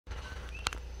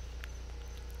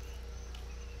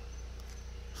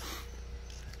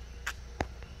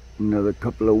Another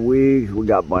couple of weeks. We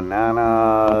got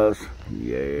bananas.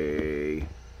 Yay.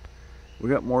 We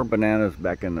got more bananas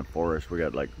back in the forest. We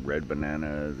got like red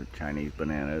bananas, Chinese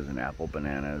bananas, and apple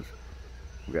bananas.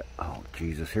 We got, oh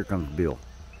Jesus, here comes Bill.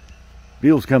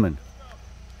 Bill's coming.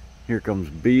 Here comes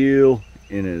Bill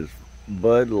in his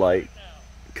Bud Light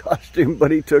costume, but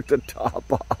he took the top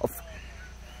off.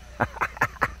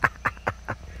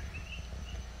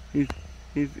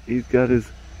 he's got his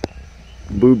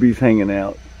boobies hanging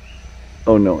out.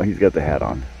 Oh no, he's got the hat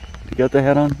on. You got the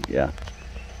hat on? Yeah.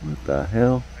 What the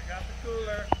hell? I got the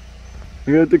cooler.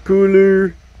 You got the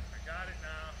cooler. I got it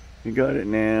now. You got it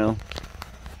now.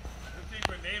 Let's see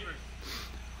for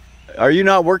neighbors. Are you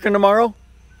not working tomorrow?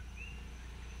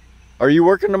 Are you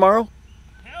working tomorrow?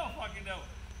 Hell fucking no.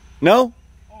 No?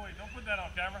 Oh wait, don't put that on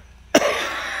camera.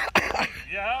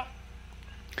 Yeah?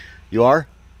 You are?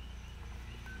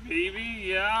 Maybe,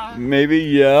 yeah. Maybe,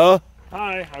 yeah.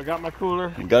 Hi, I got my cooler.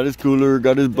 He got his cooler,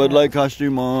 got his Bud Light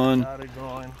costume on. Got it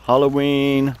going.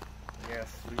 Halloween.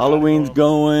 Yes. Halloween's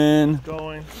going.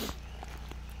 Going.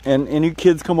 And any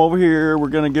kids come over here, we're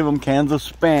gonna give them cans of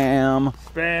Spam.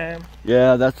 Spam.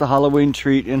 Yeah, that's the Halloween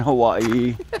treat in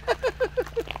Hawaii.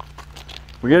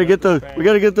 We gotta get those. We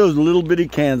gotta get those little bitty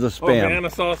cans of Oh, Spam. Vienna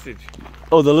sausage.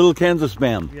 Oh, the little cans of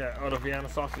Spam. Yeah, the Vienna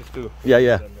sausage too. Yeah,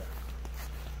 yeah.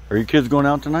 Are your kids going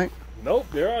out tonight? Nope,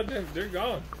 they're out there. They're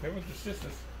gone. They're with the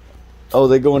sisters. Oh,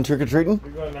 they going trick or treating?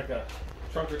 They're going like a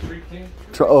trunk or treat thing.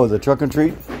 Oh, the truck and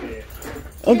treat. Yeah.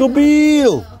 Uncle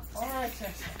Bill. All right,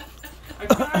 Sassy. I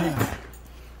got it.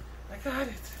 I got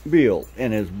it. Bill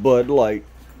in his Bud Light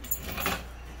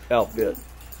outfit.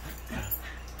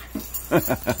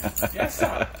 Yes,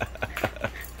 sir.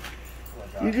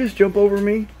 You just jump over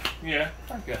me? Yeah,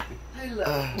 I got it.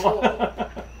 Hello.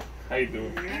 How you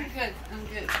doing? I'm good. I'm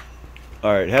good.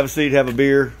 All right, have a seat, have a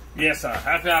beer. Yes, sir.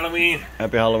 Happy Halloween.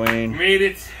 Happy Halloween. Made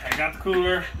it. I got the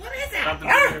cooler. What is Got the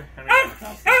that? beer. And I got the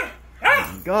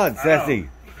costume. God, Sassy.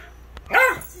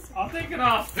 I'll take it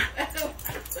off.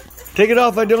 Take it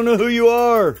off, I don't know who you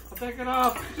are. I'll take it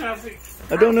off, Sassy.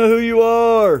 I don't know who you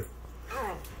are.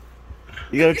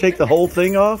 You gotta take the whole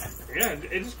thing off? Yeah,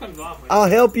 it just comes off. I'll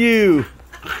help you.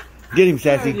 Get him,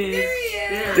 Sassy. There he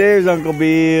is. There's Uncle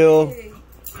Bill.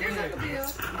 There's Uncle Bill.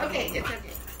 Okay, it's okay.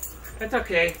 It's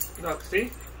okay. Look,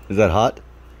 see? Is that hot?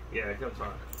 Yeah, it comes on.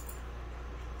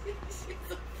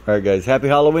 All right, guys. Happy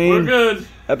Halloween. We're good.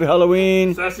 Happy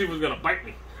Halloween. Sassy was gonna bite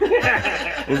me.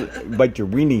 Bite your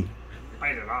weenie.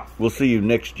 Bite it off. We'll see you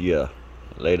next year.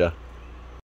 Later.